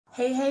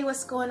Hey,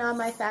 what's going on,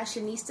 my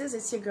fashionistas?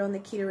 It's your girl,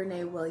 Nikita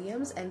Renee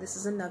Williams, and this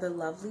is another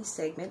lovely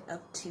segment of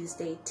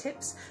Tuesday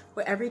Tips,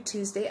 where every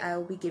Tuesday I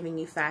will be giving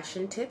you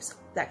fashion tips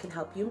that can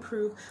help you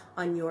improve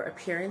on your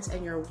appearance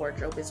and your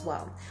wardrobe as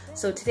well.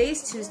 So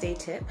today's Tuesday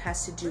tip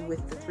has to do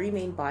with the three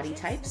main body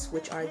types,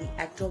 which are the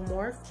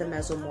ectomorph, the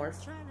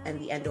mesomorph, and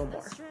the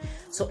endomorph.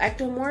 So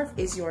ectomorph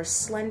is your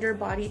slender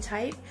body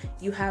type.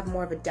 You have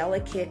more of a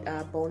delicate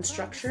bone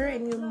structure,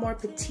 and you're more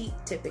petite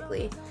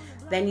typically.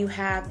 Then you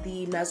have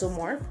the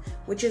mesomorph,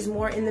 which is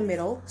more in the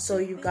middle. So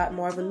you've got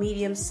more of a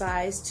medium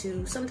size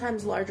to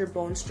sometimes larger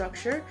bone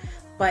structure,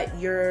 but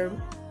you're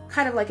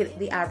kind of like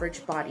the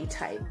average body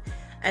type.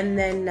 And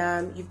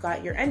then you've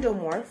got your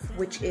endomorph,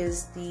 which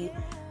is the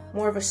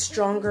more of a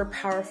stronger,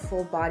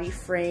 powerful body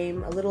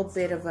frame, a little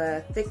bit of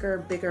a thicker,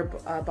 bigger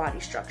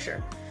body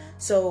structure.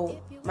 So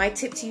my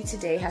tip to you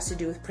today has to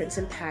do with prints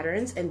and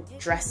patterns and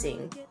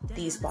dressing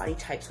these body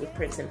types with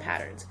prints and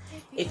patterns.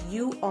 If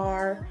you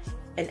are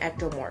an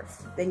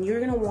ectomorph, then you're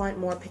going to want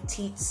more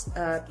petite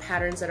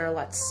patterns that are a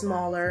lot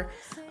smaller,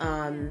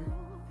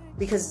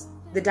 because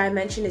the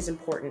dimension is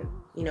important.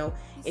 You know,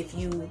 if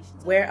you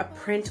wear a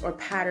print or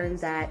pattern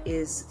that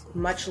is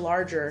much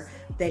larger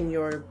than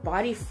your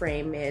body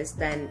frame is,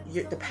 then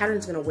the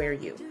pattern's going to wear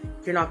you.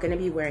 You're not going to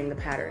be wearing the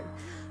pattern.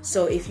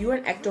 So if you're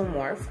an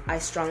ectomorph, I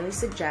strongly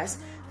suggest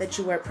that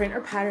you wear a print or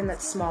pattern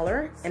that's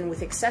smaller, and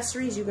with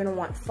accessories you're going to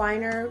want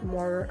finer,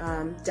 more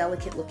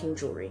delicate looking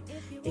jewelry.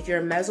 If you're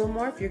a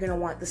mesomorph, you're going to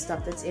want the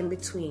stuff that's in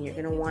between. You're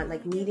going to want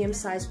like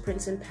medium-sized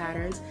prints and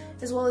patterns,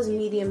 as well as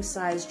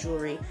medium-sized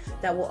jewelry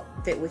that will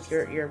fit with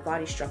your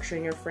body structure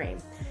and your frame.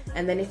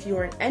 And then if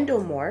you're an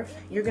endomorph,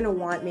 you're going to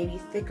want maybe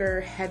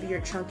thicker,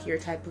 heavier,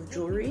 chunkier type of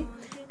jewelry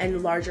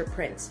and larger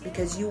prints,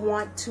 because you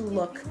want to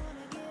look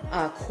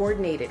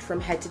coordinated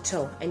from head to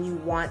toe, and you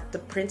want the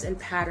prints and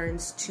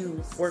patterns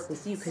to work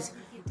with you, because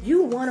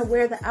you want to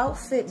wear the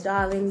outfit,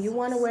 darling. You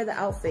want to wear the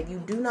outfit. You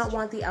do not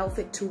want the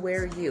outfit to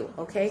wear you,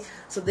 okay?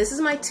 So this is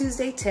my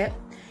Tuesday tip.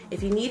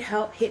 If you need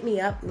help, hit me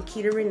up.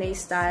 Nikita Renee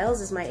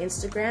Styles is my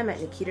Instagram,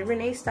 at Nikita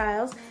Renee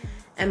Styles,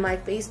 and my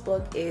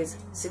Facebook is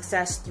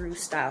Success Through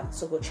Style.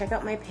 So go check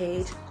out my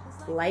page,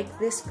 like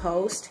this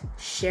post,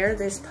 share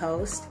this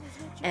post,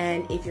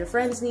 and if your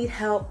friends need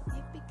help,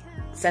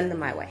 send them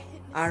my way.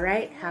 All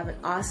right, have an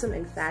awesome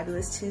and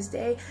fabulous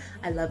Tuesday.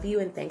 I love you,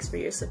 and thanks for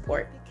your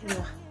support.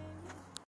 Mwah.